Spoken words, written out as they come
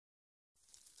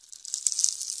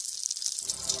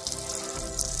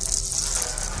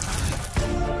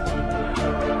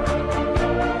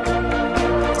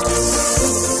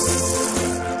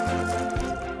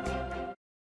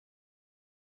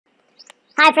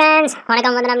Hi friends,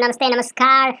 வணக்கம் வந்தனம் நமஸ்தே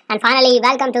நமஸ்கார் and finally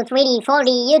welcome to 3D 4D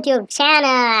YouTube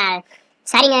channel.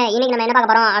 சரிங்க, இன்னைக்கு நம்ம என்ன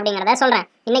பார்க்க போறோம் அப்படிங்கறத சொல்றேன்.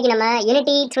 இன்னைக்கு நம்ம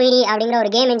Unity 3D அப்படிங்கிற ஒரு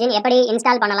கேம் என்ஜின் எப்படி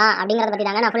இன்ஸ்டால் பண்ணலாம் அப்படிங்கறத பத்தி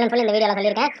தாங்க நான் ஃபுல் இந்த வீடியோல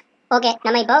சொல்லியிருக்கேன். ஓகே,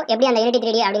 நம்ம இப்போ எப்படி அந்த Unity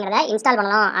 3D அப்படிங்கறத இன்ஸ்டால்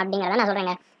பண்ணலாம் அப்படிங்கறத நான்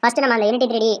சொல்றேங்க. ஃபர்ஸ்ட் நம்ம அந்த Unity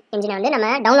 3D என்ஜினை வந்து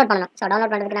நம்ம டவுன்லோட் பண்ணணும். ஸோ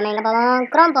டவுன்லோட் பண்றதுக்கு நம்ம எங்க போவோம்?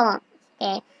 Chrome போவோம்.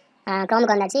 ஓகே,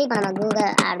 Chromeக்கு வந்தாச்சு. இப்போ நம்ம Google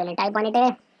அப்படின்னு டைப் பண்ணிட்டு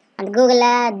அந்த கூகுள்ல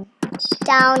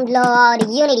டவுன்லோட்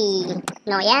யூனிட்டி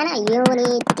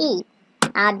யூனிட்டி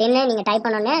அப்படின்னு நீங்கள் டைப்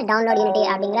பண்ணோன்னே டவுன்லோட் யூனிட்டி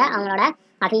அப்படிங்கிற அவங்களோட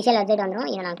அஃபிஷியல் வெப்சைட் வந்துடும்.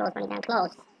 இதை நான் க்ளோஸ் பண்ணிட்டேன்.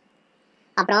 க்ளோஸ்.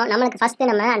 அப்புறம் நம்மளுக்கு ஃபஸ்ட்டு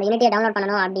நம்ம அந்த யூனிட்டியை டவுன்லோட்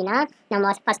பண்ணணும் அப்படின்னா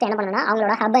நம்ம ஃபஸ்ட்டு என்ன பண்ணணும்னா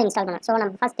அவங்களோட ஹப்பை இன்ஸ்டால் பண்ணணும். ஸோ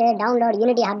நம்ம ஃபஸ்ட்டு டவுன்லோட்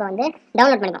யூனிட்டி ஹப்பை வந்து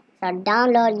டவுன்லோட் பண்ணிப்போம். So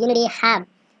download unity hub.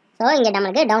 So இங்கே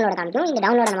நம்மளுக்கு டவுன்லோட் காமிக்கும். இந்த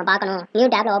டவுன்லோட நம்ம பார்க்கணும், நியூ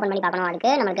டேப்பில் ஓப்பன் பண்ணி பார்க்கணும்.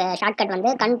 அதுக்கு நம்மளுக்கு ஷார்ட்கட்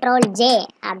வந்து Ctrl+J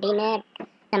அப்படின்னு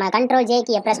நம்ம Ctrl+J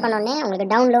கீயை ப்ரெஸ் பண்ணோன்னே உங்களுக்கு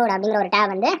டவுன்லோட் அப்படிங்கிற ஒரு டேப்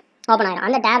வந்து ஓப்பன் ஆயிடும்.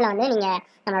 அந்த டேப்ல வந்து நீங்கள்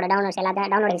நம்மளோட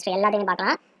டவுன்லோட் ஹிஸ்ட்ரி எல்லாத்தையும்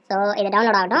பார்க்கலாம். ஸோ இது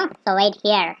டவுன்லோட் ஆகட்டும். So wait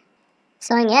here.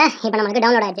 ஸோ இங்கே இப்போ நம்மளுக்கு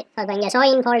டவுன்லோட் ஆயிடுச்சு. ஸோ இப்போ இங்கே ஷோ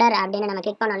இன் ஃபோல்டர் அப்படின்னு நம்ம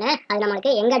கிளிக் பண்ணோன்னே அது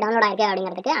நம்மளுக்கு எங்கே டவுன்லோட் ஆயிருக்கு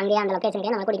அப்படிங்கிறதுக்கு அங்கேயே அந்த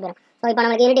லொக்கேஷனுக்கு நம்ம கூட்டிட்டு போகிறோம். ஸோ இப்போ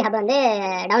நம்மளுக்கு யூனிட்டி ஹப் வந்து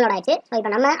டவுன்லோட் ஆயிடுச்சு. ஸோ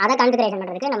இப்போ நம்ம அதை கான்ஃபிகரேஷன்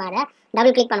பண்ணுறதுக்கு நம்ம அதை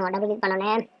டபுள் கிளிக் பண்ணுவோம். டபுள் கிளிக்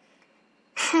பண்ணோன்னே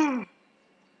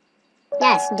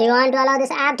yes, do you want to allow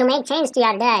this app to make change to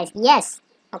your device? yes.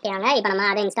 ஓகேங்க, இப்போ நம்ம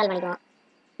அதை இன்ஸ்டால் பண்ணிக்குவோம்.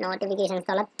 நோட்டிஃபிகேஷன்ஸ்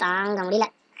சொல்ல தாங்க முடியல.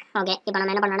 ஓகே, இப்போ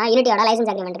நம்ம என்ன பண்ணோம்னா யூனிட்டியோட லைசன்ஸ்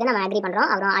அக்ரிமெண்ட்டுக்கு நம்ம அக்ரி பண்ணுறோம்.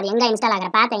 அப்புறம் அது எங்கே இன்ஸ்டால் ஆகிற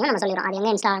பேத்தையும் நம்ம சொல்லிடுறோம். அது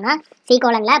எங்கே இன்ஸ்டால் ஆகுனா C:\,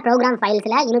 ப்ரோக்ராம்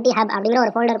ஃபைல்ஸில் யூனிட்டி ஹப் அப்படிங்கிற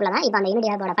ஒரு ஃபோல்டருக்குள்ள தான் இப்போ அந்த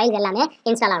யூனிட்டி ஹப்போட ஃபைல்ஸ் எல்லாமே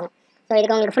இன்ஸ்டால் ஆகும். ஸோ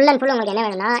இதுக்கு உங்களுக்கு ஃபுல் உங்களுக்கு என்ன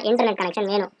வேணும்னா இன்டர்நெட் கனெக்ஷன்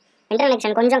வேணும். இன்டர்நெட்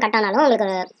கனெக்ஷன் கொஞ்சம் கட் ஆனாலும் உங்களுக்கு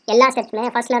எல்லா ஸ்டெப்ஸுமே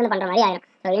ஃபர்ஸ்ட்லேருந்து பண்ணுற மாதிரி ஆயிடும்.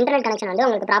 ஸோ இன்டர்நெட் கனெக்ஷன் வந்து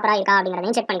உங்களுக்கு ப்ராப்பராக இருக்கா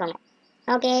அப்படிங்கிறதையும் செக் பண்ணிக்கோங்க.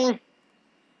 Okay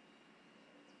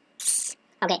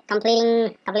okay,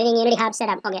 completing unity hub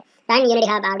setup. Okay, run unity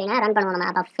hub அப்படின்னா ரன் பண்ணுவோம் நம்ம.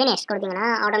 அப்போ ஃபினிஷ் கொடுத்தீங்கன்னா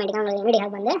ஆட்டோமேட்டிக்காக உங்களுக்கு யூனிட்டி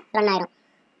ஹப் வந்து ரன் ஆயிரும்.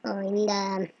 ஸோ இந்த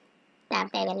டேப்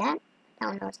தேவையில்லை,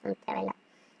 டவுன்லோட்ஸ் தேவையில்லை.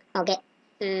 ஓகே,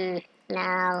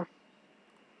 நான்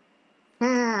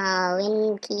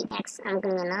WinKeyX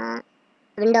அனுப்புனீங்கன்னா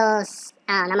விண்டோஸ்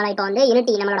நம்மளை இப்போ வந்து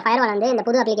யூனிட்டி நம்மளோட ஃபயர்வால் வந்து இந்த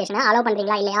புது அப்ளிகேஷனை அலோவ்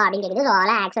பண்ணுறீங்களா இல்லையா அப்படின்னு கேட்குது. ஸோ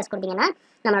அதெல்லாம் ஆக்சஸ் கொடுத்தீங்கன்னா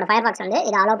நம்மளோட ஃபயர்பாக்ஸ் வந்து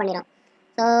இதை அலோவ் பண்ணிடும்.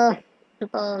 ஸோ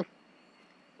இப்போது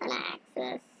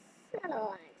access allow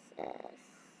access.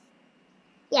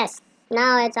 Yes,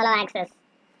 now it's allow access.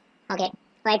 Okay,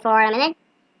 wait for a minute.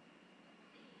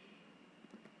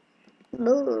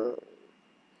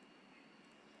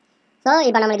 So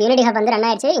இப்போ நம்மளுக்கு யூனிட்டி ஹப் வந்து ரன்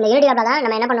ஆயிடுச்சு. இந்த யூனிட்டி ஹப்பில் தான்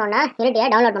நம்ம என்ன பண்ணுவோம்னா யூனிட்டியை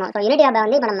டவுன்லோட் பண்ணுவோம். ஸோ யூனிட்டி ஹப்பை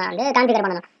வந்து இப்போ நம்ம வந்து கான்ஃபிகர்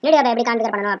பண்ணணும். யூனிட்டி ஹப்பை எப்படி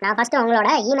கான்ஃபிகர் பண்ணணும் அப்படின்னா ஃபஸ்ட்டு உங்களோட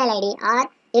இமெயில் ஐடி ஆர்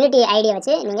யூனிட்டி ஐடியை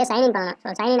வச்சு நீங்கள் சைன்இன் பண்ணணும்.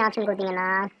 ஸோ சைன்இன் ஆப்ஷன் கொடுத்தீங்கன்னா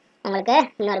உங்களுக்கு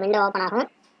இன்னொரு விண்டோ ஓப்பன் ஆகும்.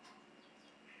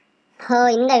 ஸோ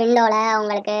இந்த விண்டோவில்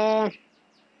உங்களுக்கு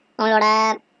உங்களோட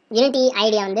யூனிட்டி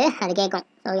ஐடியை வந்து அது கேட்கும்.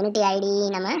 ஸோ யூனிட்டி ஐடி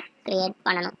நம்ம க்ரியேட்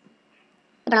பண்ணணும்.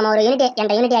 இப்போ நம்ம ஒரு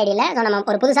யூனிட்டி ஐடியில் ஸோ நம்ம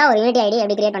ஒரு புதுசாக ஒரு யூனிட்டி ஐடி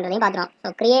எப்படி க்ரியேட் பண்ணுறதையும் பார்த்துருவோம். ஸோ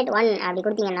கிரியேட் 1 அப்படி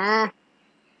கொடுத்தீங்கன்னா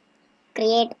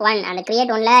கிரியேட் 1 அந்த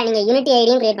கிரியேட் 1ல் நீங்கள் யூனிட்டி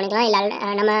ஐடியும் க்ரியேட் பண்ணிக்கலாம். இல்லை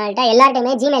நம்மள்கிட்ட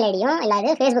எல்லார்ட்டையுமே ஜிமெயில் ஐடியும் இல்லாது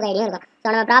ஃபேஸ்புக் ஐடியும் இருக்கும். ஸோ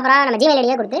நம்ம ப்ராப்பராக நம்ம ஜிமெயில்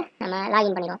ஐடியை கொடுத்து நம்ம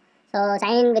லாகின் பண்ணிடுவோம். ஸோ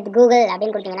சைன் வித் கூகுள்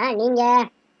அப்படின்னு கொடுத்தீங்கன்னா நீங்கள்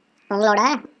உங்களோட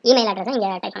இமெயில் அட்ரஸை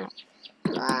இங்கே டைப் பண்ணணும்.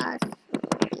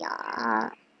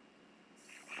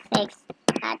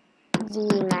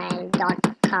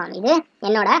 gmail.com இது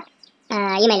என்னோட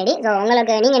இமெயில் ஐடி. ஸோ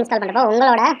உங்களுக்கு நீங்கள் இன்ஸ்டால் பண்ணுறப்போ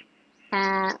உங்களோட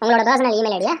பர்சனல்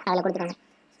இமெயில் ஐடியை அதில் கொடுத்துக்கோங்க.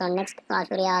 ஸோ நெக்ஸ்ட்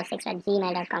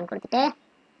surya6@gmail.com கொடுத்துட்டு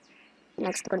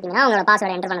நெக்ஸ்ட் கொடுத்தீங்கன்னா உங்களோட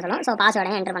பாஸ்வேர்டை என்டர் பண்ண சொல்லும். ஸோ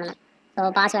பாஸ்வேர்டை என்டர் பண்ணணும். ஸோ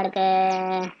பாஸ்வேர்டுக்கு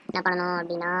என்ன பண்ணணும்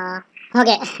அப்படின்னா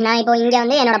ஓகே, நான் இப்போ இங்கே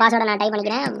வந்து என்னோட பாஸ்வேர்டை நான் டைப்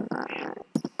பண்ணிக்கிறேன்.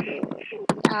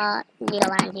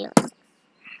 010.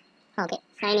 ஓகே,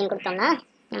 சைன்இன் கொடுத்தோம்னா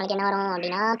நமக்கு என்ன வரும்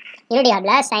அப்படின்னா யூனிட்டி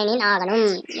ஹப்பில் சைன்இன் ஆகணும்.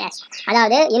 எஸ்,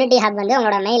 அதாவது யூனிட்டி ஹப் வந்து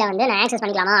உங்களோட மெயிலை வந்து நான் ஆக்சஸ்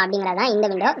பண்ணிக்கலாமா அப்படிங்கிறது தான் இந்த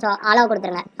விண்டோ. ஸோ அலோவ்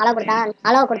கொடுத்துருங்க.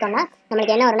 அலோவ் கொடுத்தோம்னா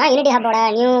நம்மளுக்கு என்ன வரும்னா யூனிட்டி ஹப்போட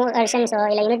நியூ வெர்ஷன்ஸோ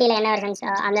இல்லை யூனிட்டியில் என்ன வெர்ஷன்ஸ்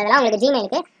அந்த இதெல்லாம் உங்களுக்கு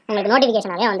ஜிமெயிலுக்கு உங்களுக்கு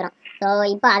நோட்டிஃபிகேஷனாகவே வந்துடும். ஸோ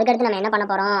இப்போ அதுக்கடுத்து நம்ம என்ன பண்ண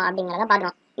போகிறோம் அப்படிங்கிறத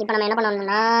பார்த்துருவோம். இப்போ நம்ம என்ன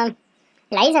பண்ணணும்னா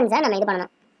லைசன்ஸை நம்ம இது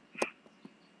பண்ணணும்.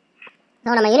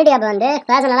 ஸோ நம்ம யூனிட்டி ஹப் வந்து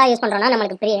பர்சனலாக யூஸ் பண்ணுறோம்னா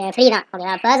நம்மளுக்கு ஃப்ரீ தான். ஓகே,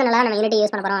 பர்சனலாக நம்ம யூனிட்டி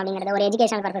யூஸ் பண்ண போகிறோம் அப்படிங்கிறது ஒரு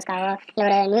எஜுகேஷன் பர்பஸ்க்காகவோ இல்லை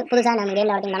ஒரு புதுசாக நம்ம கேம்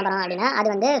டெவலப்பிங் பண்ண போகிறோம் அப்படின்னா அது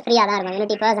வந்து ஃப்ரீயாக தான் இருக்கும்.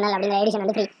 யூனிட்டி பர்சனல் அப்படிங்கிற எடிஷன்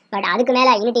வந்து ஃப்ரீ. பட் அதுக்கு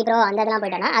மேலே யூனிட்டி ப்ரோ அந்த இதெல்லாம்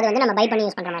போயிட்டோம்னா அது வந்து நம்ம பை பண்ணி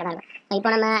யூஸ் பண்ணுற மாதிரி தான் இருக்கும். இப்போ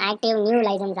நம்ம ஆக்டிவ் நியூ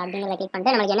லைசன்ஸ் அப்படிங்கிறத கிளிக்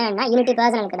பண்ணிட்டு நமக்கு என்ன வேணும்னா யூனிட்டி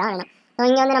பர்சனலுக்கு தான் வேணும். ஸோ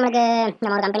இங்கே வந்து நமக்கு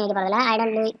நம்ம ஒரு கம்பெனிக்கு போகிறதுல ஐ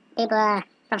டோன்ட் டூ இப்போ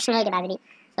ப்ரொஃபஷனல் கெப்பாசிட்டி.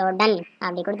 ஸோ டன்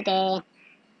அப்படி கொடுத்துட்டு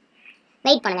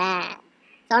வெயிட் பண்ணுங்கள்.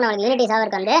 ஸோ நம்மளுக்கு யூனிட்டி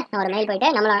சர்வருக்கு வந்து ஒரு மெயில் போயிட்டு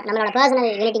நம்மளோட பர்சனல்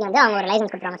யூனிட்டிக்கு வந்து அவங்க ஒரு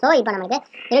லைசன்ஸ் கொடுத்துருவாங்க. ஸோ இப்போ நமக்கு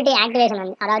யூனிட்டி ஆக்டிவேஷன்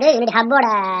வந்து அதாவது யூனிட்டி ஹப்போட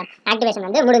ஆக்டிவேஷன்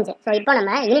வந்து முடிஞ்சு. ஸோ இப்போ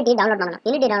நம்ம யூனிட்டி டவுன்லோட் பண்ணணும்.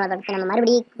 யூனிட்டி டவுன்லோட் பண்ணிட்டு நம்ம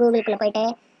மறுபடியும் கூகுளுக்குள்ளே போயிட்டு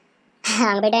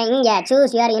அங்கே போயிட்டு இங்கே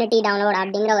சூஸ் யுவர் யூனிட்டி டவுன்லோட்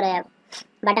அப்படிங்கிற ஒரு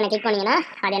பட்டனை கிளிக் பண்ணிங்கன்னா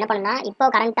அது என்ன பண்ணுன்னா இப்போ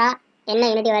கரண்ட்டாக என்ன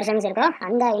யூனிட்டி வெர்ஷன்ஸ் இருக்கோ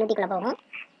அந்த யூனிட்டிக்குள்ளே போகும்.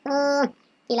 ஸோ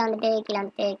கீழே வந்துட்டு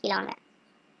கீழே வாங்க.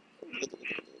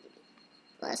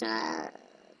 Personal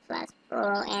plus bro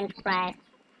enterprise.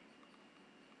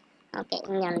 Okay,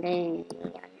 இங்கே வந்து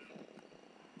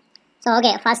ஸோ ஓகே,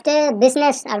 ஃபஸ்ட்டு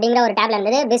பிஸ்னஸ் அப்படிங்கிற ஒரு டேப்ல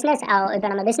இருந்தது. பிஸ்னஸ் இப்போ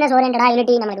நம்ம பிஸ்னஸ் ஓரியன்டாக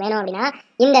யூனிட்டி நமக்கு வேணும் அப்படின்னா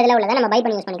இந்த இதில் உள்ளதை நம்ம பை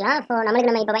பண்ணி யூஸ் பண்ணிக்கலாம். ஸோ நம்மளுக்கு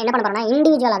நம்ம இப்போ என்ன பண்ண போகிறோம்னா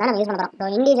இண்டிவிஜுவலாக தான் நம்ம யூஸ் பண்ண போகிறோம். ஸோ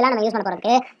இண்டிவிஜுவலாக நம்ம யூஸ் பண்ண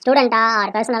போகிறதுக்கு ஸ்டூடெண்ட்டாக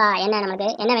ஆர் பர்சனலாக நமக்கு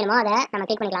என்ன வேணுமோ அதை நம்ம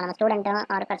கிளிக் பண்ணிக்கலாம். நம்ம ஸ்டூடெண்ட்டும்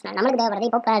ஆர் பர்சனல் நம்மளுக்கு தேவைப்படுறது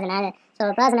இப்போ பர்சனல். ஸோ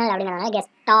பர்சனல் அப்படிங்கிறனால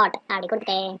கெட் ஸ்டார்ட் அப்படி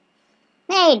கொடுத்துட்டேன்.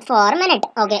 Wait for minute.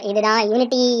 ஓகே, இதுதான்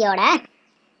யூனிட்டியோட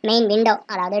மெயின் விண்டோ,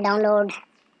 அதாவது டவுன்லோட்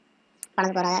பண்ண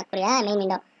போகிறக்குரிய மெயின்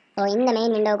விண்டோ. ஸோ இந்த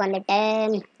மெயின் விண்டோவுக்கு வந்துட்டு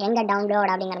எங்கே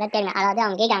டவுன்லோட் அப்படிங்கிறத தெரியும். அதாவது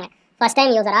அவங்க கேட்குறாங்க ஃபஸ்ட்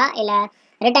டைம் யூஸரா இல்லை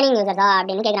ரிட்டர்னிங் யூஸர்ஸா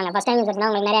அப்படின்னு கேட்குறாங்க. ஃபஸ்ட் டைம் யூஸர்ஸ்னால்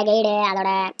உங்களுக்கு நிறைய கைடு அதோட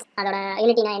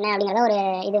யூனிட்டினா என்ன அப்படிங்கிறத ஒரு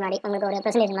இது மாதிரி உங்களுக்கு ஒரு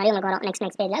ப்ரெசன்டேஷன் மாதிரி உங்களுக்கு வரும் நெக்ஸ்ட்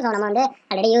பேஜில். ஸோ நம்ம வந்து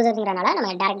ஆல்ரெடி யூஸர்ஸ்ங்கிறனால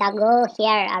நம்ம டேரெக்டாக கோ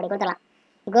ஹியர் அப்படி கொடுத்துடலாம்.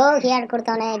 கோ ஹியர்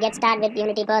கொடுத்தோன்னே get start with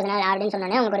unity personal அப்படின்னு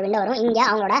சொன்னோன்னே உங்களுக்கு ஒரு விண்டோ வரும். இங்கே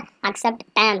அவங்களோட அக்செப்ட்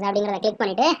டேர்ம்ஸ் அப்படிங்கிறத கிளிக்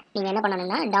பண்ணிவிட்டு நீங்கள் என்ன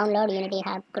பண்ணணும்னா டவுன்லோட் யூனிட்டி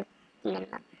ஹேப்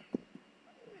கொடுத்தீங்கன்னா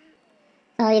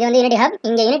இது வந்து யூனிட்டி ஹப்.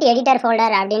 இங்கே யூனிட்டி எடிட்டர்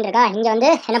ஃபோல்டர் அப்படின்னு இருக்கா. இங்கே வந்து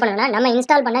என்ன பண்ணணும்னா நம்ம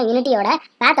இன்ஸ்டால் பண்ண யூனிட்டியோட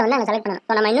பேத்தை வந்து அங்கே செலக்ட் பண்ணணும்.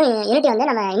 ஸோ நம்ம இன்னும் யூனிட்டி வந்து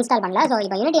நம்ம இன்ஸ்டால் பண்ணல. ஸோ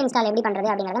இப்போ யூனிட்டி இன்ஸ்டால் எப்படி பண்ணுறது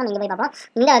அப்படிங்கிறத நம்ம இங்கே போய் பார்ப்போம்.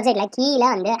 இந்த வெப்சைட்டில் கீழே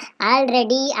வந்து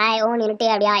ஆல்ரெடி ஐ ஓன் யூனிட்டி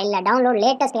அப்படியா இல்லை டவுன்லோட்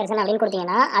லேட்டஸ்ட் வெர்ஷன் அப்படின்னு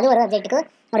கொடுத்தீங்கன்னா அது ஒரு வெப்சைட்டுக்கு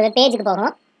ஒரு பேஜுக்கு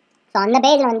போகும். ஸோ அந்த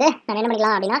பேஜில் வந்து நம்ம என்ன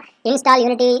பண்ணிக்கலாம் அப்படின்னா install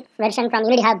unity version from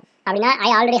unity hub அப்படின்னா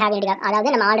I already have unity hub. அதாவது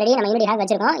நம்ம யூனிட்டி ஹப்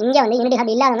வச்சிருக்கோம். இங்கே வந்து யூனிட்டி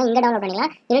ஹப் இல்லாதவங்க இங்கே டவுன்லோட்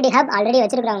பண்ணிக்கலாம். யூனிட்டி ஹப் ஆல்ரெடி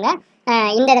வச்சிருக்கிறவங்க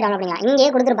இந்த இதை டவுன்லோட் பண்ணிக்கலாம். இங்கே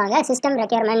கொடுத்துருப்பாங்க சிஸ்டம்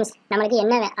ரெக்யர்மெண்ட்ஸ். நம்மளுக்கு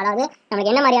அதாவது நமக்கு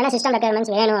என்ன மாதிரியான சிஸ்டம்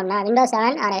ரெக்யர்மெண்ட்ஸ் வேணும் அப்படின்னா விண்டோஸ்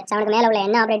 7 ஆர் 7க்கு மேலே உள்ள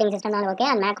என்ன operating சிஸ்டம்னாலும் okay,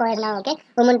 and make ஓஎஸ்னாலும் okay,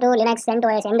 Ubuntu Linux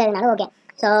CentOS எந்த இதுனாலும் ஓகே.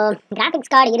 ஸோ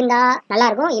கிராஃபிக்ஸ் கார்டு இருந்தால்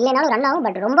நல்லாயிருக்கும், இல்லைனாலும் ரன் ஆகும்.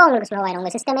 பட் ரொம்ப உங்களுக்கு ஸ்லோவாயிடும்.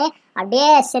 உங்கள் சிஸ்டமே அப்படியே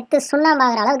செத்து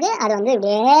சுண்ணாம்பாகிற அளவுக்கு அது வந்து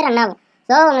இப்படியே ரன் ஆகும்.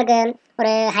 ஸோ உங்களுக்கு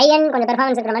ஒரு ஹை அண்ட் கொஞ்சம்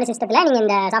பெர்ஃபார்மன்ஸ் இருக்கிற மாதிரி சிஸ்டத்தில் நீங்கள்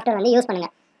இந்த சாஃப்ட்வேர் வந்து யூஸ்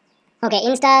பண்ணுங்கள். Okay,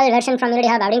 install version from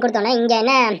unity hub அப்படின்னு கொடுத்தோன்னா இங்கே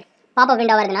என்ன பாப் அப்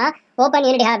விண்டோ வருதுன்னா ஓப்பன்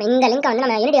யூனிட்டி ஹப். இந்த லிங்க் வந்து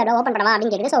நம்ம யூனிட்டி ஹப் ஓப்பன் பண்ணலாம்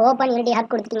அப்படின்னு கேட்குது. ஸோ ஓப்பன் யூனிட்டி ஹப்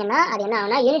கொடுத்துட்டீங்கன்னா அது என்ன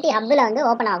ஆகும்னா யூனிட்டி ஹப்பில் வந்து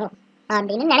ஓப்பன் ஆகும்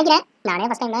அப்படின்னு நினைக்கிறேன். நானே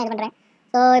ஃபஸ்ட் டைம் தான் இது பண்ணுறேன்.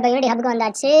 ஸோ இப்போ யூனிட்டி ஹப்புக்கு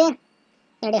வந்தாச்சு.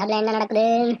 யூனிட்டி ஹப்பில் என்ன நடக்குது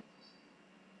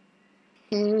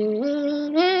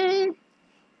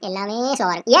எல்லாமே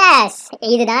ஸ்லோவாக இருக்குது. எஸ்,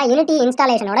 இதுதான் யூனிட்டி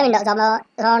இன்ஸ்டாலேஷனோட விண்டோ.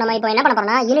 ஸோ நம்ம இப்போ என்ன பண்ண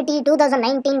போகிறோம்னா யூனிட்டி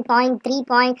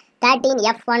 2019.3.13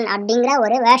 F1 அப்படிங்கிற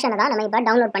ஒரு வேர்ஷனை தான் நம்ம இப்போ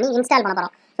டவுன்லோட் பண்ணி இன்ஸ்டால் பண்ண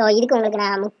போகிறோம். ஸோ இதுக்கு உங்களுக்கு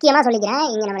நான் முக்கியமாக சொல்லிக்கிறேன்,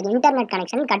 இங்கே நமக்கு இன்டர்நெட்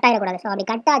கனெக்ஷன் கட் ஆகிடக்கூடாது. ஸோ அப்படி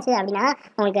கட் ஆச்சு அப்படின்னா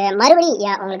உங்களுக்கு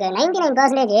மறுபடியும் உங்களுக்கு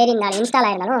 99% ஏறி இருந்தாலும் இன்ஸ்டால்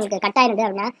ஆயிருந்தாலும் உங்களுக்கு கட் ஆயிருது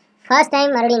அப்படின்னா ஃபர்ஸ்ட்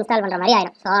டைம் மறுபடியும் இன்ஸ்டால் பண்ணுற மாதிரி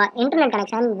ஆயிடும். ஸோ இன்டர்நெட்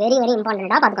கனெக்ஷன் வெரி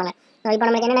இம்பார்ட்டண்ட்டாக பார்த்துக்கோங்க. ஸோ இப்போ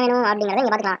நமக்கு என்ன வேணும் அப்படிங்கிறத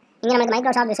இங்கே பார்த்துக்கலாம். இங்கே நமக்கு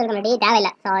மைக்ரோசாஃப்ட் விசுவல் கம்யூனிட்டி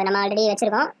தேவையில்லை. ஸோ நம்ம ஆல்ரெடி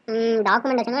வச்சிருக்கோம்.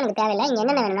 டாக்குமெண்டேஷனும் எனக்கு தேவையில்லை. இங்கே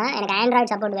என்னென்ன வேணும்னா எனக்கு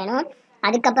ஆண்ட்ராய்டு சப்போர்ட் வேணும்.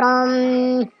 அதுக்கப்புறம்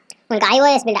உங்களுக்கு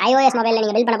iOS மொபைலில்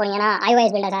நீங்கள் பில்ட் பண்ண போனீங்கன்னா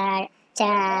iOS பில்டை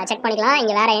செக் பண்ணிக்கலாம்.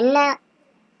 இங்கே வேறு என்ன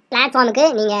பிளாட்ஃபார்முக்கு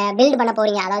நீங்கள் பில்ட் பண்ண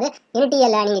போகிறீங்க, அதாவது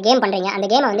யூனிட்டியில் நீங்கள் கேம் பண்ணுறீங்க, அந்த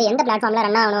கேமை வந்து எந்த பிளாட்ஃபார்மில்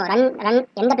ரன் ஆகணும், ரன்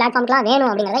எந்த பிளாட்ஃபார்ம்லாம் வேணும்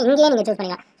அப்படிங்கிறத இங்கேயே நீங்கள் சூஸ்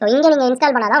பண்ணிக்கலாம். ஸோ இங்கே நீங்கள்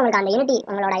இன்ஸ்டால் பண்ணால் தான் உங்களுக்கு அந்த யூனிட்டி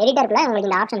உங்களோட எடிட்டருக்குள்ள உங்களுக்கு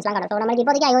இந்த ஆப்ஷன்ஸ்லாம் கிடைக்கும். ஸோ நம்மளுக்கு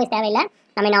இப்போதைக்கு iOS தேவையில்லை,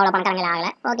 நம்ம என்ன அவ்வளோ பணக்காரங்களா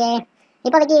ஆகலை. ஓகே,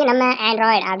 இப்போதைக்கு நம்ம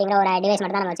ஆண்ட்ராய்டு அப்படிங்கிற ஒரு டிவைஸ்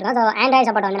மட்டும் தான் நம்ம வச்சுருக்கோம். ஸோ ஆண்ட்ராய்டு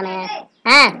சப்போர்ட் வந்து நம்ம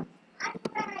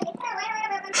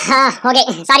okay,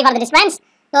 sorry for the disturbance.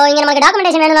 So இங்கே நமக்கு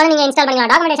டாக்குமெண்டேஷன் வேணும்னாலும் நீங்கள் இன்ஸ்டால்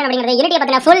பண்ணிக்கலாம். டாக்குமெண்டேஷன் அப்படிங்கிறது யூனிட்டியை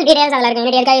பற்றின ஃபுல் டீடைல்ஸ் அதில் இருக்கும்.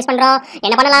 யூனிட்டி எதுக்காக யூஸ் பண்ணுறோம்,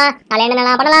 என்ன பண்ணலாம், அதில்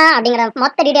என்னென்னலாம் பண்ணலாம் அப்படிங்கிற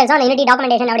மொத்த டீடைல்ஸும் அந்த யூனிட்டி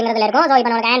டாக்குமெண்டேஷன் அப்படிங்கிறதுல இருக்கும். ஸோ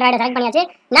இப்போ நமக்கு ஆண்ட்ராய்டு செலக்ட் பண்ணியாச்சு.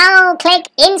 Now click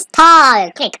install.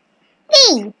 Click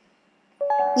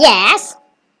S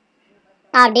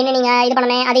அப்படின்னு நீங்கள் இது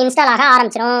பண்ணனே அது இன்ஸ்டால் ஆக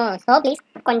ஆரம்பிச்சிடும். ஸோ ப்ளீஸ்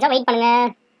கொஞ்சம் வெயிட் பண்ணுங்கள்.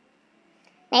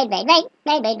 வெயிட்.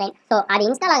 ஸோ அது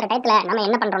இன்ஸ்டால் ஆகிற டைத்தில் நம்ம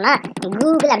என்ன பண்ணுறோம்னா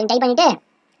கூகுள் அப்படின்னு டைப் பண்ணிவிட்டு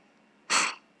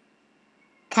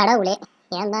கடவுளே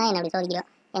ஏன் தான் என்ன அப்படி சோதிக்கிறோம்.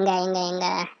 இங்கே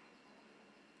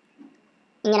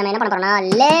நம்ம என்ன பண்ண போகிறோம்னா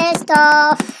list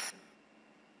of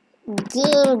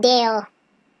game Dave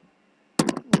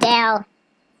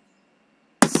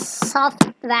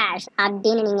softwares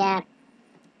அப்படின்னு நீங்கள்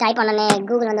டைப் பண்ணனே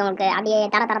கூகுள் வந்து உங்களுக்கு அப்படியே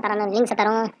தரன்னு லிங்க்ஸை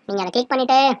தரும். நீங்கள் அதை கிளிக்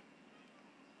பண்ணிவிட்டு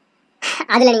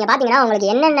அதில் நீங்கள் பார்த்தீங்கன்னா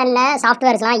உங்களுக்கு என்னென்ன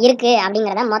சாஃப்ட்வேர்ஸ்லாம் இருக்குது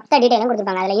அப்படிங்கிறத மொத்த டீட்டெயிலும்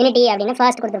கொடுத்துருப்பாங்க. அதில் யூனிட்டி அப்படின்னு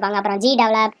ஃபர்ஸ்ட் கொடுத்துருப்பாங்க, அப்புறம் ஜி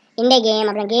டெவலப், இண்டே கேம்,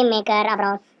 அப்புறம் கேம் மேக்கர்,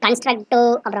 அப்புறம் கன்ஸ்ட்ரக்ட்,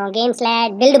 அப்புறம் கேம்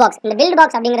ஸ்லேட், பில்ட் பாக்ஸ். இந்த பில்ட்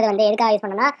பாக்ஸ் அப்படிங்கிறது வந்து எதுக்காக யூஸ்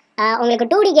பண்ணா உங்களுக்கு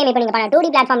 2D கேம் இப்போ நீங்கள் 2D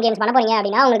பிளாட்ஃபார்ம் கேம்ஸ் பண்ண போறீங்க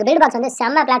அப்படின்னா உங்களுக்கு பில்ட் பாக்ஸ் வந்து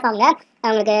செம்ம பிளாட்ஃபார்மில்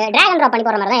உங்களுக்கு ட்ராக் அண்ட் ட்ராப் பண்ணி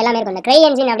போகிற மாதிரி தான் எல்லாமே இருக்கும். இந்த க்ரை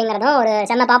என்ஜின் அப்படிங்கிறதும் ஒரு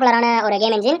செம்ம பாப்புலரான ஒரு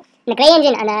கேம் என்ஜின். இந்த க்ரை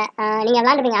என்ஜின் அந்த நீங்கள்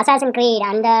விளாண்டுருப்பீங்க அசாசின் க்ரீட்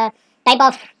அந்த டைப்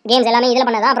ஆஃப் கேம்ஸ் எல்லாமே இதில்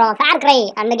பண்ணதான். அப்புறம் ஃபேர் க்ரை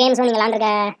அந்த கேம்ஸும் நீங்கள் விளாண்டுருக்க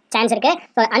சான்ஸ் இருக்குது.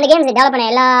 ஸோ அந்த கேம்ஸ் டெவலப் பண்ண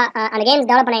அந்த கேம்ஸ்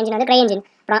டெவலப் பண்ண என்ஜின் வந்து க்ரை என்ஜின்.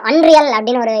 அப்புறம் அன்ரியல்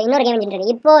அப்படின்னு இன்னொரு கேம் என்ஜின்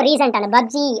இருக்குது. இப்போ ரீசெண்ட் அந்த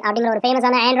பப்ஜி அப்படிங்கிற ஒரு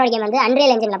ஃபேமஸான ஆண்ட்ராய்டு கேம் வந்து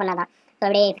அன்ரியல் என்ஜினில் பண்ணதான். ஸோ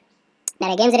அப்படி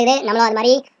நிறைய கேம்ஸ் இருக்குது. நம்மளும் அது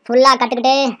மாதிரி ஃபுல்லாக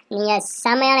கற்றுக்கிட்டு நீங்கள்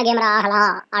செம்மையான கேமரா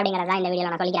ஆகலாம் அப்படிங்கிறது தான் இந்த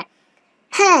வீடியோவில் நான் சொல்லிக்கிறேன்.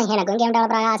 எனக்கும் கேம்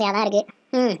டெவலப்பராக ஆசையாக தான் இருக்குது.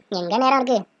 எங்கே நேரம்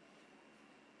இருக்குது.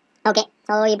 ஓகே, ஸோ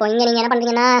ஸோ இப்போ இங்கே நீங்கள் என்ன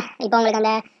பண்ணுறீங்கன்னா இப்போ உங்களுக்கு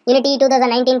அந்த யூனிட்டி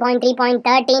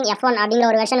 2019.3.13 F1 அப்படிங்கிற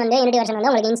ஒரு வெர்ஷன் வந்து யூனிட்டி வெர்ஷன் வந்து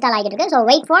உங்களுக்கு இன்ஸ்டால் ஆகிட்டு இருக்கு. So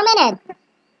wait for minute.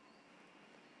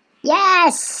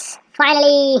 S,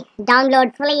 finally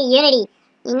download fully unity.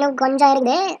 இன்னும் கொஞ்சம்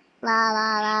இருக்குது. வா வா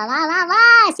வா வா வா வா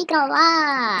சீக்கிரம் வா.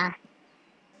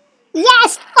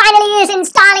 S, finally is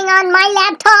installing on my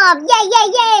laptop. ஏ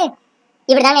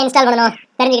இப்படி தாங்க இன்ஸ்டால் பண்ணணும்,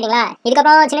 தெரிஞ்சுக்கிட்டீங்களா?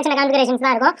 இதுக்கப்புறம் சின்ன சின்ன கான்ஃபிகரேஷன்ஸ்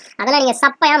தான் இருக்கும், அதெல்லாம் நீங்கள்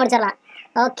சப்பையாக முடிச்சிடலாம்.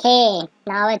 Okay,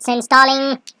 now it's installing,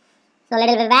 so let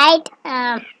it wait.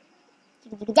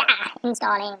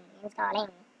 Installing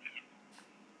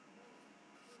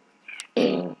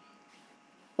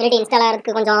unity install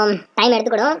ஆகிறதுக்கு கொஞ்சம் டைம்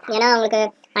எடுத்துக்கிடும். ஏன்னா உங்களுக்கு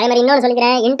அதே மாதிரி இன்னொன்று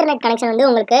சொல்லிக்கிறேன், இன்டர்நெட் கனெக்ஷன் வந்து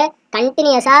உங்களுக்கு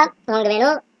கண்டினியூஸாக உங்களுக்கு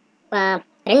வேணும்.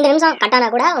 2 நிமிஷம் கட்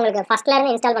ஆனால் கூட உங்களுக்கு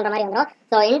ஃபஸ்ட்லேருந்து இன்ஸ்டால் பண்ணுற மாதிரி வந்துடும்.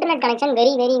 So internet connection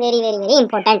very very very very very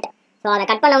important. So அதை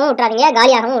கட் பண்ணவும் விட்றாதீங்க,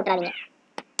 காலியாகவும் விட்றாதீங்க.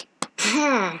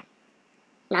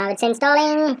 Now it's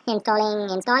installing.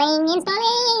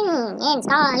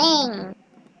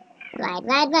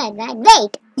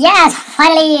 Wait. Yes,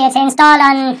 finally it's installed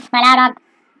on my laptop.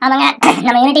 ஆமாங்க,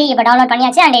 நம்ம யூனிட்டி இப்போ டவுன்லோட்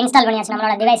பண்ணியாச்சு அண்ட் இன்ஸ்டால் பண்ணியாச்சு.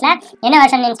 நம்மளோட டிவைஸில் என்ன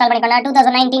வெர்ஷன் இன்ஸ்டால் பண்ணிக்கோனா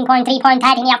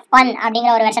 2019.3.13 F1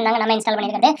 அப்படிங்கிற ஒரு வெர்ஷன் தாங்க நம்ம இன்ஸ்டால்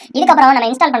பண்ணியிருக்கிறது. இதுக்கப்புறம்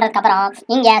நம்ம இன்ஸ்டால் பண்ணுறதுக்கப்புறம்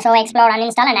இங்கே so explore and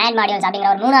install and add modules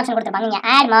அப்படிங்கிற ஒரு 3 ஆப்ஷன் கொடுத்துருப்பாங்க. இங்கே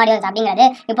ஆட் மாடியூல்ஸ் அப்படிங்கிறது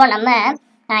இப்போ நம்ம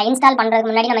இன்ஸ்டால் பண்ணுறதுக்கு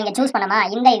முன்னாடி நம்ம இங்கே சூஸ் பண்ணோமா,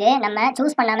 இந்த இது நம்ம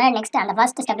சூஸ் பண்ணாமல் நெக்ஸ்ட் அந்த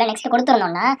ஃபர்ஸ்ட் ஸ்டெப்பில் நெக்ஸ்ட்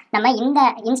கொடுத்துருந்தோம்னா நம்ம இந்த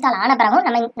இன்ஸ்டால் ஆன பிறகும்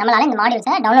நம்மளால இந்த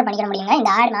மாடியூல்ஸை டவுன்லோட் பண்ணிக்க முடியுங்க, இந்த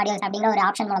ஆட் மாடியூல்ஸ் அப்படிங்கிற ஒரு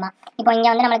ஆப்ஷன் மூலமாக. இப்போ இங்கே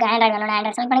வந்து நம்மளுக்கு ஆண்ட்ராய்டு வேணும்,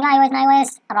 ஆண்ட்ராய்டு செலக்ட் பண்ணிக்கலாம்,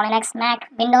 iOS அப்புறம் நெக்ஸ்ட் மேக்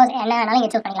விண்டோஸ் என்ன வேணாலும்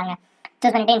இங்கே சூஸ் பண்ணிக்கலாங்க.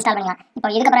 சூஸ் பண்ணிட்டு இன்ஸ்டால் பண்ணிக்கலாம்.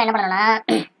 இப்போ இதுக்கப்புறம் என்ன பண்ணணும்னா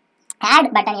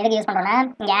ஆட் பட்டன் எதுக்கு யூஸ் பண்ணுறோன்னா,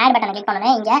 இங்கே ஆட் பட்டனை கிளிக்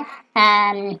பண்ணோன்னே இங்கே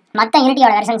மற்ற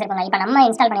யூனிட்டியோட வெர்ஷன்ஸ் இருக்குங்க. இப்போ நம்ம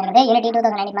இன்ஸ்டால் பண்ணிக்கிறது யூனிட்டி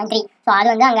 2019.3. ஸோ அது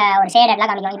வந்து அங்கே ஒரு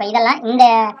ஷேடட்லாம் காமிக்கும். இப்போ இதெல்லாம்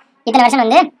இத்தனை வெர்ஷன்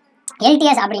வந்து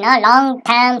LTS அப்படின்னா லாங்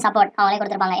டேர்ம் சப்போர்ட் அவங்களே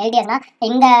கொடுத்துருப்பாங்க. LTSனா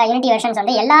இந்த யூனிட்டி வெர்ஷன்ஸ்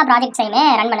வந்து எல்லா ப்ராஜெக்ட்ஸையுமே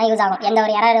ரன் பண்ண யூஸ் ஆகும். எந்த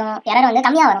ஒரு எரர் வந்து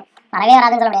கம்மியாக வரும், வரவே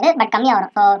வராதுன்னு சொல்ல முடியாது, பட் கம்மியாக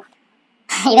வரும். ஸோ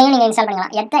இதையும் நீங்கள் இன்ஸ்டால்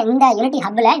பண்ணிக்கலாம். இந்த யூனிட்டி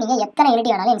ஹப்பில் நீங்கள் எத்தனை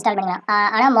யூனிட்டி வேணாலும் இன்ஸ்டால் பண்ணிக்கலாம்.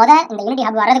 ஆனால் இந்த யூனிட்டி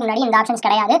ஹப் வரதுக்கு முன்னாடி இந்த ஆப்ஷன்ஸ்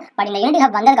கிடையாது. பட் இந்த யூனிட்டி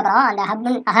ஹப் வந்ததுக்கப்புறம் அந்த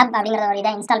ஹப் அப்படிங்கிற ஒரு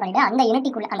இதை இன்ஸ்டால் பண்ணிட்டு அந்த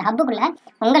யூனிட்டிக்குள்ள அந்த ஹப்புக்குள்ள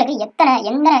உங்களுக்கு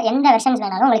எந்த வெர்ஷன்ஸ்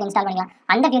வேணாலும் உங்களுக்கு இன்ஸ்டால் பண்ணிக்கலாம்.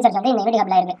 அந்த ஃபீச்சர்ஸ் வந்து இந்த யூனிட்டி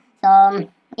ஹப்பில் இருக்குது. ஸோ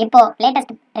இப்போ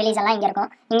லேட்டஸ்ட் ரிலீஸ் எல்லாம் இங்கே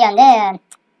இருக்கும். இங்கே வந்து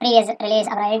ப்ரீவியஸ் ரிலீஸ்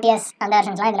அப்புறம் LTS அந்த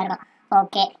வெர்ஷன்ஸ்லாம் இதில் இருக்கும்.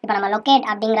 ஓகே, இப்போ நம்ம லொக்கேட்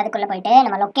அப்படிங்கிறதுக்குள்ளே போயிட்டு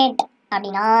நம்ம லொக்கேட்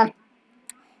அப்படின்னா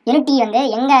யூனிட்டி வந்து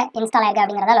எங்கே இன்ஸ்டால் ஆயிருக்கு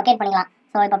அப்படிங்கிறத லொக்கேட் பண்ணிக்கலாம்.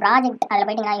 ஸோ இப்போ ப்ராஜெக்ட் அதில்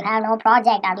போயிட்டிங்கன்னா யூ ஹேவ் நோ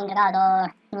ப்ராஜெக்ட் அப்படின்றதோ அதோ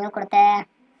நியூ கொடுத்து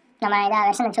நம்ம இதை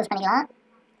வெர்ஷனை சூஸ் பண்ணிக்கலாம்.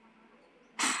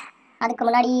 அதுக்கு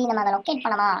முன்னாடி நம்ம அதை லொக்கேட்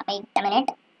பண்ணலாமா, wait a minute.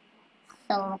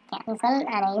 So cancel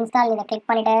and install இதை கிளிக்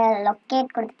பண்ணிவிட்டு லொக்கேட்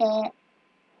கொடுத்துட்டு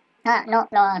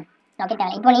லொக்கேட்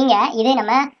ஆகலை. இப்போ நீங்கள் இது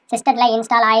நம்ம சிஸ்டத்தில்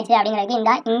இன்ஸ்டால் ஆயிடுச்சு அப்படிங்கிறது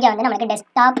இங்கே வந்து நம்மளுக்கு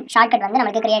டெஸ்க்டாப் ஷார்ட்கட் வந்து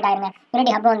நம்மளுக்கு கிரியேட் ஆயிருங்க.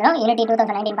 யூனிட்டி ஹப் வந்துடும், யூனிட்டி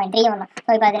 2019.3 வந்துடும். ஸோ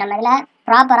இப்போ அது நம்ம இதில்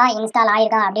ப்ராப்பராக இன்ஸ்டால்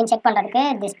ஆயிருக்கா அப்படின்னு செக் பண்ணுறதுக்கு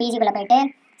திஸ் பிசிக்குள்ளே போயிட்டு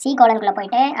C::குள்ளே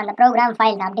போயிட்டு அந்த ப்ரோக்ராம்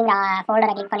ஃபைல்ஸ் அப்படிங்கிற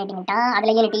ஃபோல்டரை கிளிக் பண்ணிட்டீங்கன்னா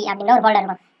அதில் யூனிட்டி அப்படிங்கிற ஒரு ஃபோல்டர்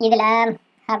இருக்கும். இதில்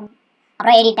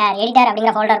அப்புறம் எடிட்டர்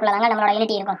அப்படிங்கிற ஃபோல்டருக்குள்ள தாங்க நம்மளோட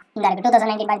யூனிட்டி இருக்கும். இந்த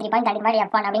 2019.3.13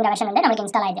 F1 அப்படிங்கிற வெர்ஷன் வந்து நமக்கு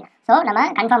இன்ஸ்டால் ஆயிடுச்சு. ஸோ நம்ம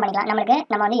கன்ஃபார்ம் பண்ணிக்கலாம்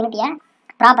நம்ம வந்து யூனிட்டியை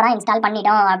ப்ராப்பராக இன்ஸ்டால்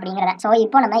பண்ணிட்டோம் அப்படிங்கிறத. ஸோ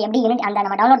இப்போ நம்ம எப்படி யூனிட் அந்த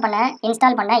நம்ம டவுன்லோட் பண்ண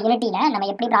இன்ஸ்டால் பண்ண யூனிட்டியில் நம்ம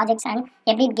எப்படி ப்ராஜெக்ட்ஸ் அண்ட்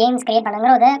எப்படி கேம்ஸ் கிரியேட்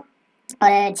பண்ணுங்கிற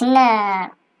ஒரு சின்ன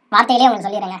வார்த்தையிலே உங்களுக்கு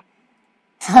சொல்லிடுறேங்க.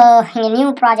 ஸோ இங்கே நியூ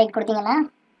ப்ராஜெக்ட் கொடுத்தீங்கன்னா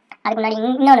அதுக்கு முன்னாடி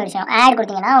இன்னொரு விஷயம் ஆட்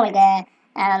கொடுத்தீங்கன்னா உங்களுக்கு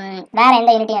வேறு எந்த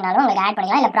யூனிட்டி வேணாலும் உங்களுக்கு ஆட்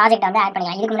பண்ணிக்கலாம், இல்லை ப்ராஜெக்ட் வந்து ஆட்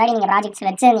பண்ணிக்கலாம். இதுக்கு முன்னாடி நீங்கள் ப்ராஜெக்ட்ஸ்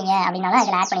வச்சிருந்தீங்க அப்படின்னாலும்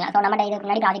அதில் ஆட் பண்ணிக்கலாம். ஸோ நம்மகிட்ட இதுக்கு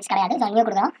முன்னாடி ப்ராஜெக்ட்ஸ் கிடையாது. ஸோ நியூ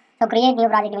கொடுக்குறோம். So create new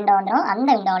project window வந்துடும். அந்த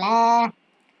விண்டோவில்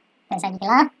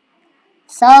பெருசாக்கிக்கலாம்.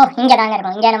 ஸோ இங்கே தாங்க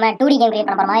இருக்கும். இங்கே நம்ம 2D கேம் கிரியேட்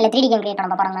பண்ண போகிறோமா இல்லை 3D கேம் கிரியேட்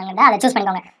பண்ண போகிறோம்னா அதை சூஸ்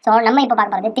பண்ணிக்கோங்க. ஸோ நம்ம இப்போ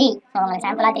பார்க்க போகிறது 3. ஸோ உங்களுக்கு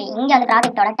சாம்பிளாக 3. இங்கே வந்து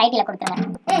ப்ராஜெக்டோட டைட்டிலை கொடுத்துருங்க.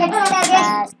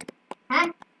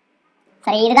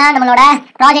 சரி, இதுதான் நம்மளோட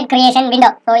ப்ராஜெக்ட் கிரியேஷன் விண்டோ.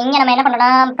 ஸோ இங்கே நம்ம என்ன பண்ணோம்னா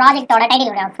ப்ராஜெக்டோட டைட்டில்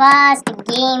கொடுக்குறோம், ஃபர்ஸ்ட்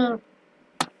கேம்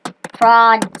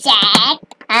ப்ராஜெக்ட்.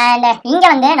 அண்ட் இங்கே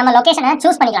வந்து நம்ம லொக்கேஷனை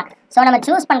சூஸ் பண்ணிக்கலாம். ஸோ நம்ம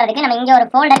சூஸ் பண்ணுறதுக்கு நம்ம இங்கே ஒரு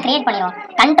ஃபோல்டர் கிரியேட் பண்ணிடுவோம்.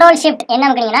 Ctrl+Shift என்ன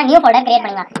பண்ணிங்கன்னா நியூ ஃபோல்டர் கிரியேட்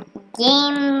பண்ணிக்கலாம்.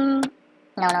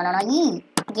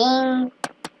 கேம்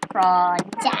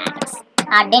ப்ராஜெக்ட்ஸ்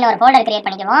அப்படின்னு ஒரு ஃபோல்டர் கிரியேட்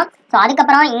பண்ணிக்குவோம். ஸோ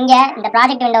அதுக்கப்புறம் இங்கே இந்த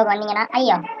ப்ராஜெக்ட் விண்டோவுக்கு வந்தீங்கன்னா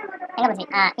எங்கே போச்சு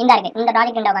இந்த இருக்குது. இந்த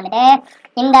ப்ராஜெக்ட் விண்டோவுக்கு வந்துட்டு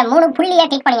இந்த 3 புள்ளியை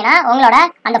கிளிக் பண்ணிங்கன்னா உங்களோட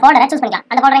அந்த ஃபோல்டரை சூஸ் பண்ணிக்கலாம்.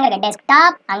 அந்த ஃபோல்டர் இருக்குது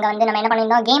டெஸ்க்டாப். அங்கே வந்து நம்ம என்ன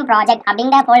பண்ணியிருந்தோம் கேம் ப்ராஜெக்ட்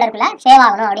அப்படிங்கிற ஃபோல்டருக்குள்ளே சேவ்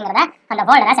ஆகணும் அப்படிங்கிறத அந்த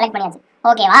ஃபோல்டரை செலக்ட் பண்ணியாச்சு.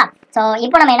 ஓகேவா? ஸோ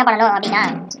இப்போ நம்ம என்ன பண்ணணும் அப்படின்னா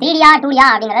 3Dயா 2Dயா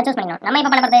அப்படிங்கிறத சூஸ் பண்ணிக்கணும். நம்ம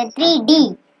இப்போ பண்ண போகிறது 3D.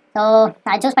 ஸோ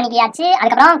அதை சூஸ் பண்ணிக்கியாச்சு.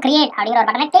 அதுக்கப்புறம் கிரியேட் அப்படிங்கிற ஒரு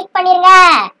பட்டனை கிளிக் பண்ணிடுங்க.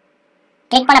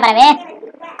 கிளிக் பண்ண பிறகு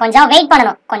கொஞ்சம் வெயிட்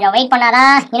பண்ணணும். கொஞ்சம் வெயிட்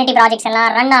பண்ணாதான் யூனிட்டி ப்ராஜெக்ட்ஸ் எல்லாம்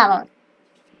ரன் ஆகும்.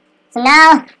 So now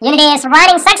Unity is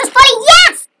running successfully.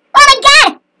 Yes! Oh my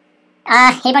god!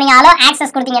 இப்போ நீங்க allow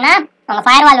access கொடுத்தீங்கன்னா உங்க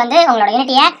ஃபயர்வால் வந்து உங்களோட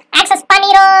யூனிட்டியை access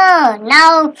பண்ணிரும். Now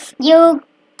you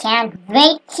can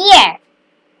wait here.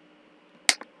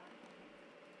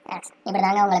 இப்படி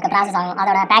தாங்க உங்களுக்கு ப்ராசஸ் ஆகும்.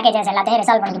 அதோட பேக்கேஜஸ் எல்லாத்தையும்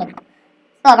ரிசால்வ் பண்ணிக்கிட்டு.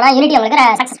 ஸோ அப்புறம் யூனிட்டி உங்களுக்கு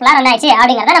சக்ஸஸ்ஃபுல்லாக ரன் ஆயிடுச்சு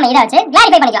அப்படிங்கிறத நம்ம இதை வச்சு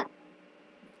கிளாரிஃபை பண்ணிக்கலாம்.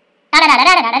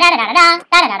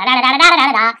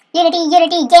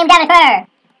 Unity game developer.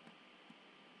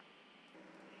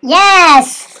 Yes,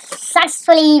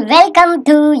 successfully welcome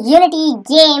to Unity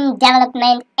game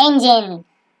development engine.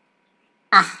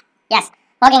 Yes.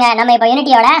 ஓகேங்க, நம்ம இப்போ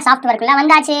யூனிட்டியோட சாஃப்ட்வேர்க்குள்ள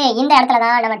வந்தாச்சு. இந்த இடத்துல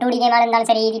தான் நம்ம 2D கேமாக இருந்தாலும்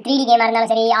சரி, 3D கேமாக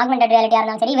இருந்தாலும் சரி, ஆக்மெண்டட் ரியாலிட்டியாக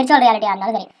இருந்தாலும் சரி, விர்ச்சுவல் ரியாலிட்டியாக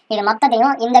இருந்தாலும் சரி, இது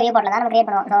மொத்தத்தையும் இந்த வியூ போர்ட்டில் தான் நம்ம கிரியேட்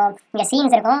பண்ணுவோம். ஸோ இங்கே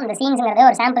சீன்ஸ் இருக்கும். இந்த சீன்ஸுங்கிறது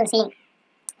ஒரு சாம்பிள் சீன்.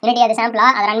 யூனிட்டி அது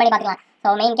சாம்பிளாக அதை ரன் பண்ணி பார்த்துக்கலாம். ஸோ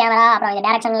மெயின் கேமரா, அப்புறம் இந்த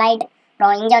டேரக்ஷன் லைட்,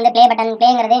 அப்புறம் இங்கே வந்து ப்ளே பட்டன்.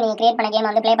 ப்ளேங்கிறது நீங்கள் கிரியேட் பண்ண கேம்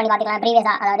வந்து ப்ளே பண்ணி பார்த்துக்கலாம்.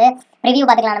 ப்ரீவியஸாக அதாவது ரிவ்யூ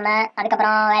பார்த்துக்கலாம் நம்ம.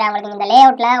 அதுக்கப்புறம் வேறு உங்களுக்கு இந்த லே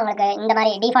அவுட்டில் உங்களுக்கு இந்த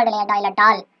மாதிரி டிஃபால்ட் லேஅவுட்டா இல்லை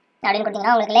டால் அப்படின்னு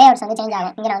கொடுத்தீங்கன்னா உங்களுக்கு லே அவுட்ஸ் வந்து சேஞ்ச்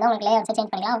ஆகும். இங்கே வந்து உங்களுக்கு லே அவுட்ஸை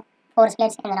சேஞ்ச் பண்ணிக்கலாம். 4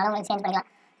 ஸ்ப்ளிட்ஸ் இதனால உங்களுக்கு சேஞ்ச் பண்ணிக்கலாம்.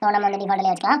 ஸோ நம்ம வந்து டிஃபால்ட் லே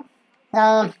வச்சுக்கலாம். ஸோ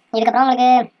இதுக்கப்புறம் உங்களுக்கு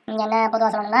இங்கே என்ன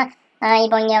பொதுவாக சொல்லணும்னா,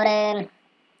 இப்போ இங்கே ஒரு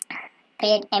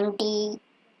கிரியேட் எம்டி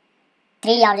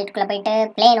 3D ஆப்ஜெக்ட்குள்ளே போயிட்டு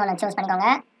பிளேன் ஒன்று சூஸ் பண்ணிக்கோங்க.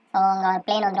 ஸோ அங்கே ஒரு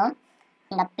பிளேன் வந்துடும்.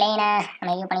 இந்த பிளேனை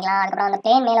நம்ம யூ பண்ணிக்கலாம். அதுக்கப்புறம் அந்த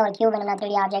பிளேன் மேலே ஒரு கியூப் வேணும்னா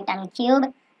 3D ஆப்ஜெக்ட் அண்ட் கியூப்.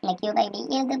 இந்த கியூபை இப்படி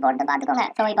இழுத்து போட்டு பார்த்துக்கோங்க.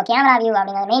 ஸோ இப்போ கேமரா வியூ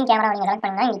அப்படிங்கிற மெயின் கேமரா நீங்கள் செலக்ட்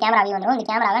பண்ணுங்கள். இங்கே கேமரா வியூ வந்துடும். இந்த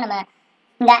கேமராவை நம்ம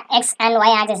இந்த எக்ஸ் அண்ட்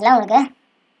ஒய் ஆக்சிஸில் உங்களுக்கு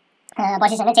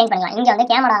பொசிஷனை சேஞ்ச் பண்ணிக்கலாம். இங்கே வந்து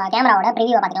கேமராவோட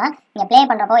ப்ரிவியூவை பார்த்துக்கலாம். இங்கே ப்ளே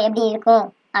பண்ணுறப்போ எப்படி இருக்கும்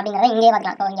அப்படிங்கிறத இங்கே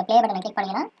பார்க்கலாம். ஸோ இங்கே ப்ளே பட்டனை கிளிக்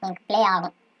பண்ணிங்கன்னா உங்களுக்கு ப்ளே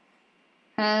ஆகும்.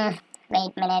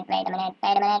 Wait a minute.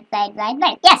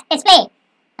 Yes, it's play.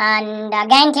 And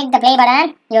again click the play button.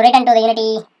 You return to the Unity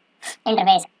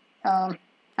interface. So,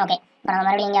 okay. இப்போ நம்ம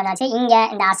மறுபடியும் இங்கே வந்தாச்சு. இங்கே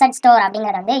இந்த அசட் ஸ்டோர்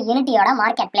அப்படிங்கிறது வந்து யூனிட்டியோட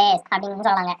மார்க்கெட் பிளேஸ் அப்படின்னு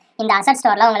சொல்லுவாங்க. இந்த அசட்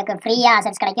ஸ்டோரில் உங்களுக்கு ஃப்ரீயாக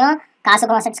அசட்ஸ் கிடைக்கும்,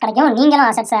 காசுக்கும் அசட்ஸ் கிடைக்கும். நீங்களும்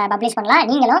அசட்ஸை பப்ளிஷ் பண்ணலாம்,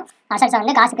 நீங்களும் அசட்ஸை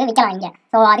வந்து காசுக்கு விற்கலாம் இங்கே.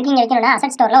 ஸோ அதுக்கு இங்கே விற்கணும்னா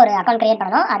அசட் ஸ்டோரில் ஒரு அக்கௌண்ட் கிரியேட்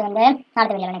பண்ணணும். அது வந்து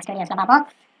அடுத்த வீடியோவில் நெக்ஸ்ட் வீடியோஸில் பார்ப்போம்.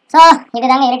 ஸோ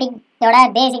இதுதாங்க யூனிட்டியோட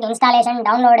பேசிக் இன்ஸ்டாலேஷன்,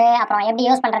 டவுன்லோடு, அப்புறம் எப்படி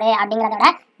யூஸ் பண்ணுறது அப்படிங்கிறதோட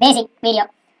பேசிக் வீடியோ.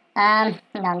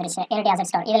 இந்த வந்துருச்சு யூனிட்டி அசட்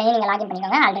ஸ்டோர். இதுலேயும் நீங்கள் லாகின்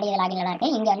பண்ணிக்கோங்க. ஆல்ரெடி இது லாகின்ல தான்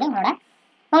இருக்குது. இங்கே வந்து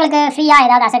உங்களுக்கு ஃப்ரீயாக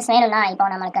ஏதாவது அசட்ஸ் வேணும்னா, இப்போ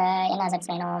நம்மளுக்கு என்ன அசட்ஸ்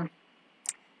வேணும்,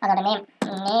 அதோட நேம்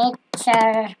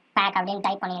நேச்சர் பேக் அப்படின்னு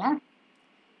டைப் பண்ணிங்கன்னா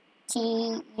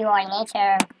TUI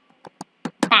நேச்சர்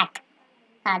பேக்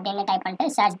அப்படின்னு டைப்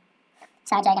பண்ணிட்டு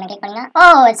சர்ச் ஐக்கனை கிளிக் பண்ணிங்கன்னா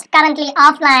it's currently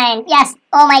offline. S,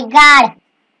 oh my God.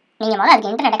 நீங்கள் முதல்ல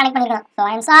அதுக்கு இன்டர்நெட்டை கனெக்ட் பண்ணிக்கணும். So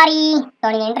I'm sorry. ஸோ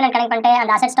நீங்கள் இன்டர்நெட் கனெக்ட் பண்ணிட்டு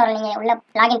அந்த அசட் ஸ்டோரில் நீங்கள் உள்ள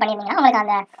லாகின் பண்ணியிருந்தீங்கன்னா உங்களுக்கு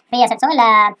அந்த ஃப்ரீ அசட்ஸோ இல்லை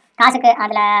காசுக்கு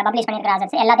அதில் பப்ளிஷ் பண்ணியிருக்கிற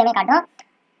அசட்ஸ் எல்லாத்தையுமே காட்டும்.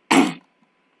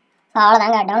 ஸோ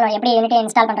அவ்வளோதாங்க. டவுன்லோட் எப்படி யூனிட்டி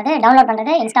இன்ஸ்டால் பண்ணுறது, டவுன்லோட்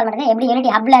பண்ணுறது, இன்ஸ்டால் பண்ணுறது, எப்படி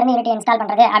யூனிட்டி ஹப்ல இருந்து யூனிட்டி இன்ஸ்டால்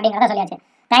பண்ணுறது அப்படிங்கிறத சொல்லியாச்சு.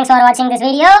 தேங்க்ஸ் ஃபார் வாட்சிங் this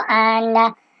video and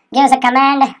give as a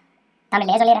comment.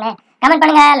 தமிழ்லேயே சொல்லிடுறேன். கமெண்ட்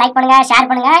பண்ணுங்கள், லைக் பண்ணுங்கள், ஷேர்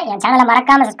பண்ணுங்கள், என் சேனலை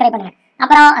மறக்காமல் சப்ஸ்கிரைப் பண்ணுங்கள்.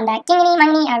 அப்புறம் அந்த கிங்கினி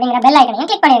மங்கி அப்படிங்கிற பெல் ஐக்கனையும்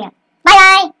கிளிக் பண்ணிடுங்க. Bye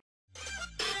bye.